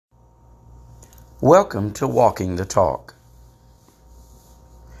Welcome to Walking the Talk.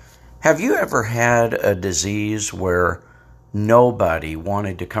 Have you ever had a disease where nobody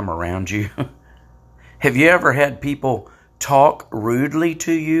wanted to come around you? Have you ever had people talk rudely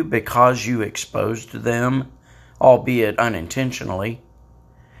to you because you exposed them, albeit unintentionally?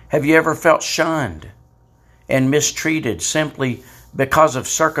 Have you ever felt shunned and mistreated simply because of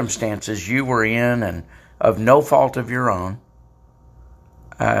circumstances you were in and of no fault of your own?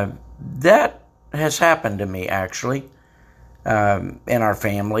 That has happened to me, actually, in our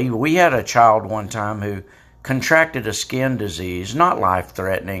family. We had a child one time who contracted a skin disease, not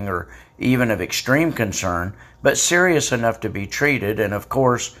life-threatening or even of extreme concern, but serious enough to be treated, and of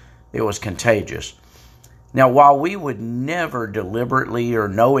course, it was contagious. Now, while we would never deliberately or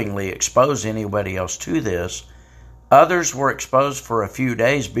knowingly expose anybody else to this, others were exposed for a few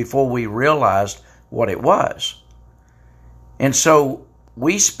days before we realized what it was. And so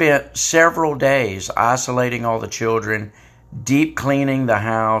we spent several days isolating all the children, deep cleaning the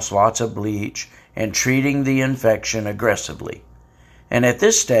house, lots of bleach, and treating the infection aggressively. And at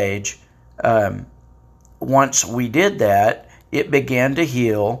this stage, once we did that, it began to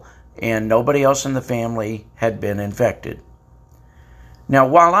heal, and nobody else in the family had been infected. Now,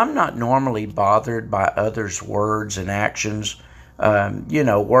 while I'm not normally bothered by others' words and actions,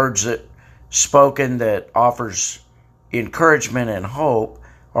 words that spoken that offers encouragement and hope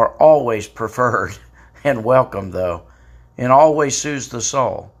are always preferred and welcome, though, and always soothes the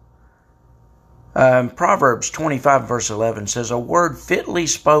soul. Proverbs 25 verse 11 says, "A word fitly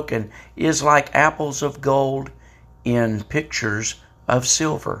spoken is like apples of gold in pictures of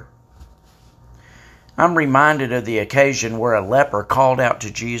silver." I'm reminded of the occasion where a leper called out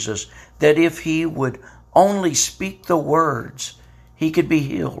to Jesus that if he would only speak the words, he could be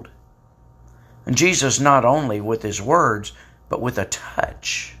healed. And Jesus, not only with his words, but with a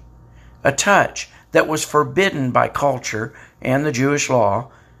touch that was forbidden by culture and the Jewish law,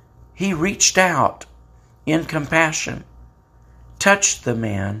 he reached out in compassion, touched the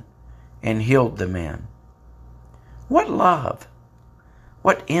man, and healed the man. What love,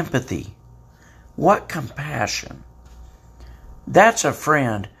 what empathy, what compassion. That's a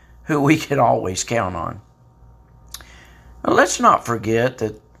friend who we can always count on. Now, let's not forget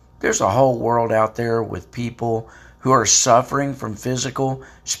that there's a whole world out there with people who are suffering from physical,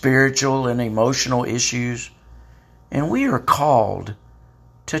 spiritual, and emotional issues, and we are called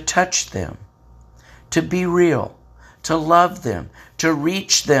to touch them, to be real, to love them, to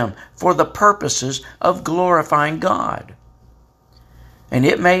reach them for the purposes of glorifying God. And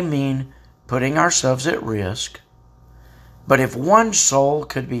it may mean putting ourselves at risk, but if one soul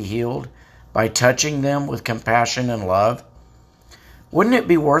could be healed by touching them with compassion and love, wouldn't it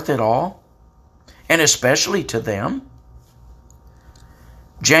be worth it all? And especially to them?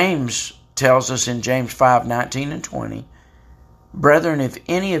 James tells us in James 5:19 and 20, "Brethren, if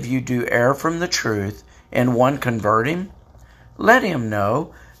any of you do err from the truth, and one convert him, let him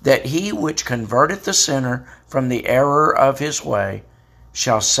know that he which converteth the sinner from the error of his way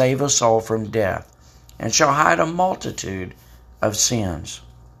shall save a soul from death, and shall hide a multitude of sins."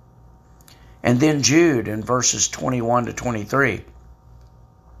 And then Jude in verses 21 to 23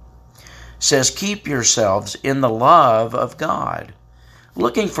 says, "Keep yourselves in the love of God,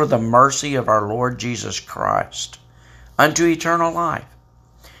 looking for the mercy of our Lord Jesus Christ unto eternal life.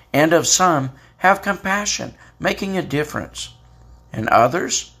 And of some have compassion, making a difference, and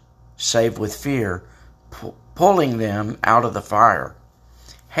others save with fear, pulling them out of the fire,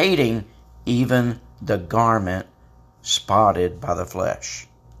 hating even the garment spotted by the flesh."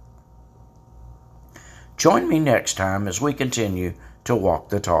 Join me next time as we continue to walk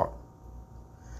the talk.